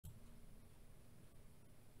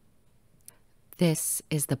This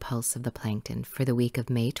is the Pulse of the Plankton for the week of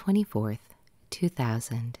May 24th,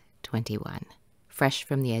 2021. Fresh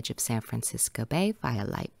from the edge of San Francisco Bay via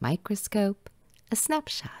light microscope, a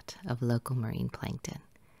snapshot of local marine plankton.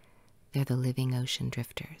 They're the living ocean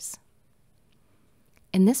drifters.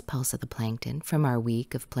 In this Pulse of the Plankton, from our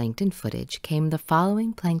week of plankton footage, came the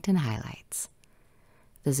following plankton highlights.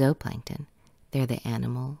 The zooplankton, they're the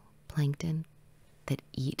animal plankton that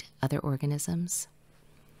eat other organisms.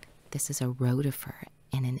 This is a rotifer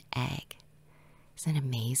in an egg. Isn't it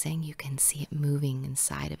amazing? You can see it moving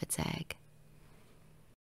inside of its egg.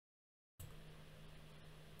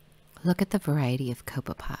 Look at the variety of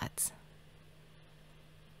copepods.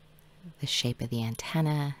 The shape of the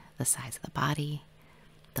antenna, the size of the body,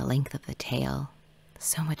 the length of the tail.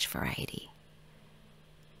 So much variety.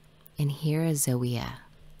 And here is Zoea.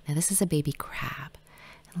 Now this is a baby crab.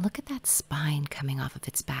 And look at that spine coming off of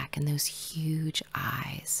its back and those huge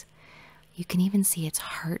eyes. You can even see its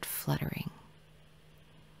heart fluttering.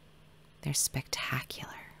 They're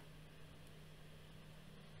spectacular.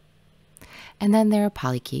 And then there are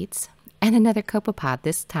polychaetes and another copepod,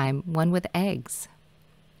 this time one with eggs.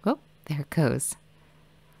 Oh, there it goes.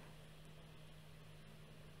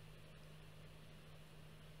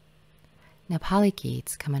 Now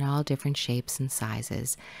polychaetes come in all different shapes and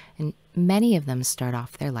sizes, and many of them start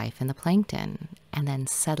off their life in the plankton and then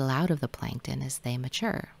settle out of the plankton as they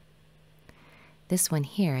mature. This one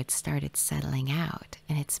here, it started settling out,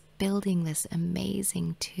 and it's building this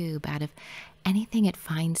amazing tube out of anything it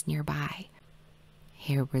finds nearby.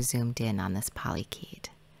 Here we're zoomed in on this polychaete.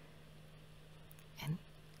 And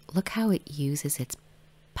look how it uses its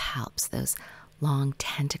palps, those long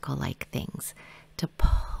tentacle-like things, to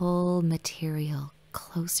pull material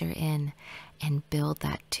closer in and build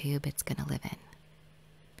that tube it's going to live in.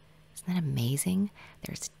 Isn't that amazing?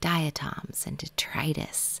 There's diatoms and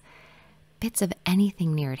detritus, bits of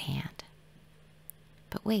anything near at hand.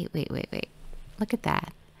 But wait. Look at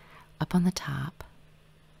that. Up on the top,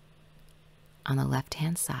 on the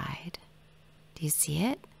left-hand side. Do you see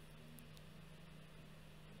it?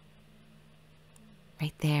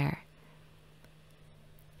 Right there.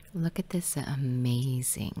 Look at this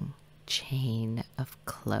amazing chain of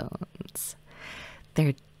clones.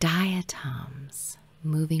 They're diatoms,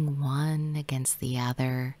 moving one against the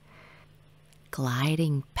other,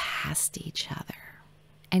 gliding past each other,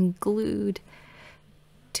 and glued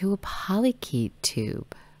to a polychaete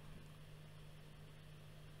tube.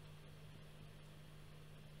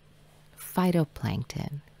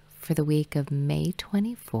 Phytoplankton for the week of May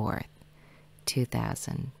 24th,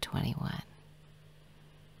 2021.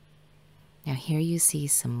 Now here you see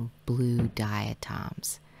some blue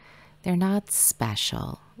diatoms. They're not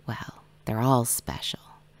special. Well, they're all special.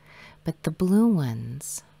 But the blue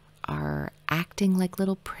ones are acting like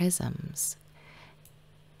little prisms.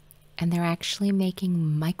 And they're actually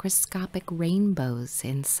making microscopic rainbows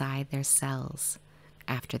inside their cells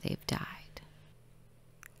after they've died.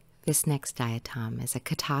 This next diatom is a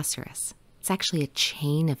Catoceros. It's actually a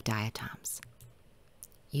chain of diatoms.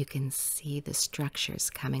 You can see the structures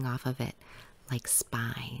coming off of it like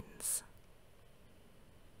spines.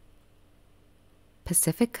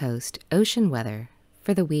 Pacific Coast ocean weather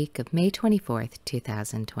for the week of May 24th,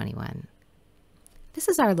 2021. This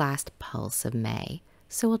is our last pulse of May,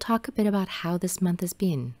 so we'll talk a bit about how this month has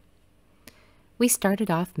been. We started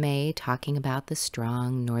off May talking about the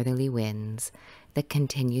strong northerly winds that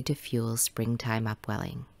continued to fuel springtime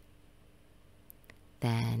upwelling.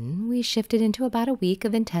 Then we shifted into about a week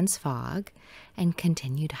of intense fog and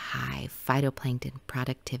continued high phytoplankton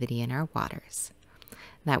productivity in our waters.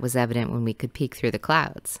 That was evident when we could peek through the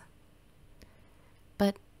clouds.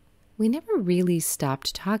 But we never really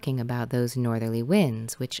stopped talking about those northerly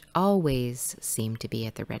winds, which always seem to be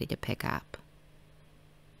at the ready to pick up.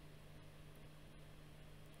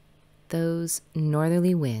 Those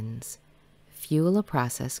northerly winds fuel a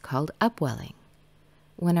process called upwelling,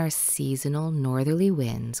 when our seasonal northerly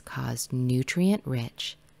winds cause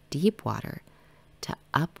nutrient-rich, deep water to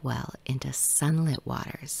upwell into sunlit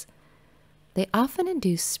waters. They often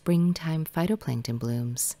induce springtime phytoplankton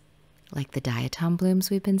blooms, like the diatom blooms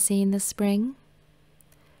we've been seeing this spring.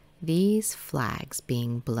 These flags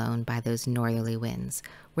being blown by those northerly winds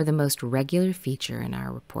were the most regular feature in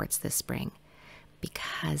our reports this spring,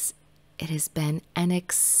 because it has been an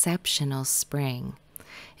exceptional spring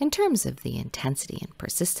in terms of the intensity and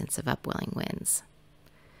persistence of upwelling winds.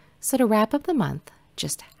 So to wrap up the month,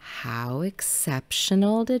 just how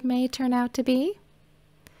exceptional did May turn out to be?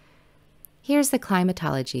 Here's the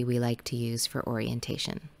climatology we like to use for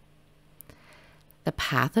orientation. The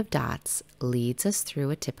path of dots leads us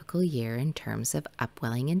through a typical year in terms of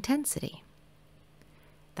upwelling intensity.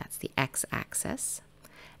 that's the x-axis,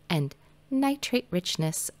 and nitrate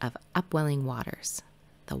richness of upwelling waters,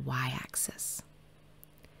 the y-axis.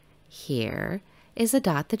 Here is a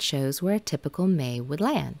dot that shows where a typical May would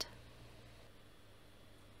land.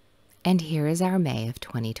 And here is our May of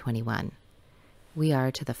 2021. We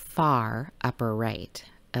are to the far upper right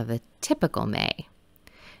of the typical May,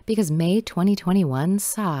 because May 2021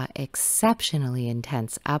 saw exceptionally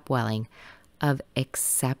intense upwelling of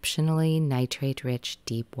exceptionally nitrate-rich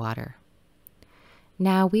deep water.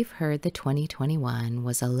 Now, we've heard that 2021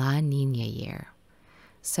 was a La Nina year.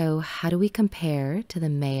 So how do we compare to the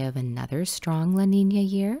May of another strong La Nina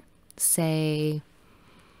year? Say,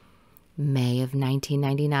 May of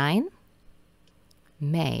 1999?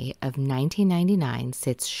 May of 1999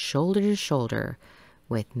 sits shoulder to shoulder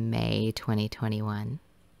with May 2021.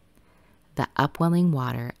 The upwelling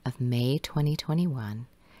water of May 2021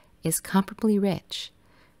 is comparably rich,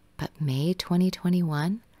 but May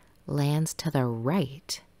 2021 lands to the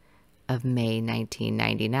right of May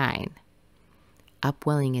 1999.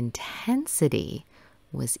 Upwelling intensity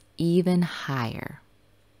was even higher.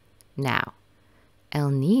 Now,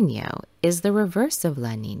 El Niño is the reverse of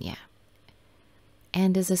La Nina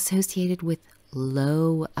and is associated with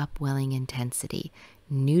low upwelling intensity,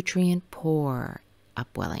 nutrient-poor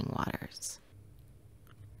upwelling waters.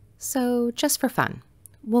 So, just for fun,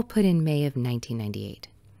 we'll put in May of 1998,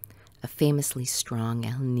 a famously strong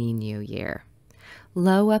El Niño year.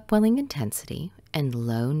 Low upwelling intensity and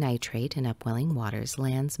low nitrate in upwelling waters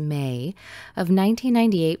lands May of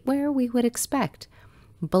 1998 where we would expect,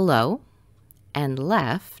 below and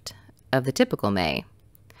left of the typical May,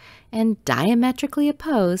 and diametrically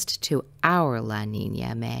opposed to our La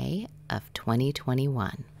Nina May of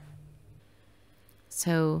 2021.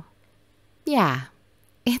 So, yeah,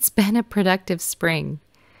 it's been a productive spring.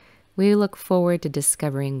 We look forward to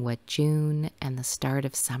discovering what June and the start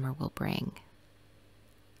of summer will bring.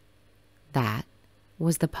 That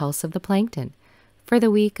was the Pulse of the Plankton for the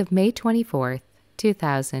week of May 24th,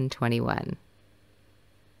 2021.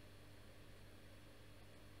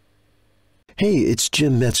 Hey, it's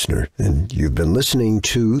Jim Metzner, and you've been listening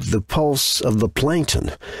to The Pulse of the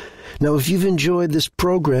Plankton. Now, if you've enjoyed this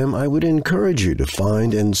program, I would encourage you to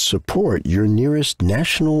find and support your nearest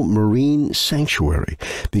national marine sanctuary,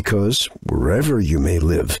 because wherever you may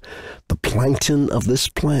live, the plankton of this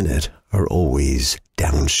planet are always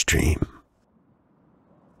downstream.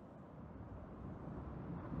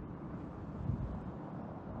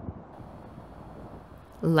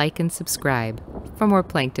 Like and subscribe for more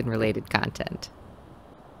plankton-related content.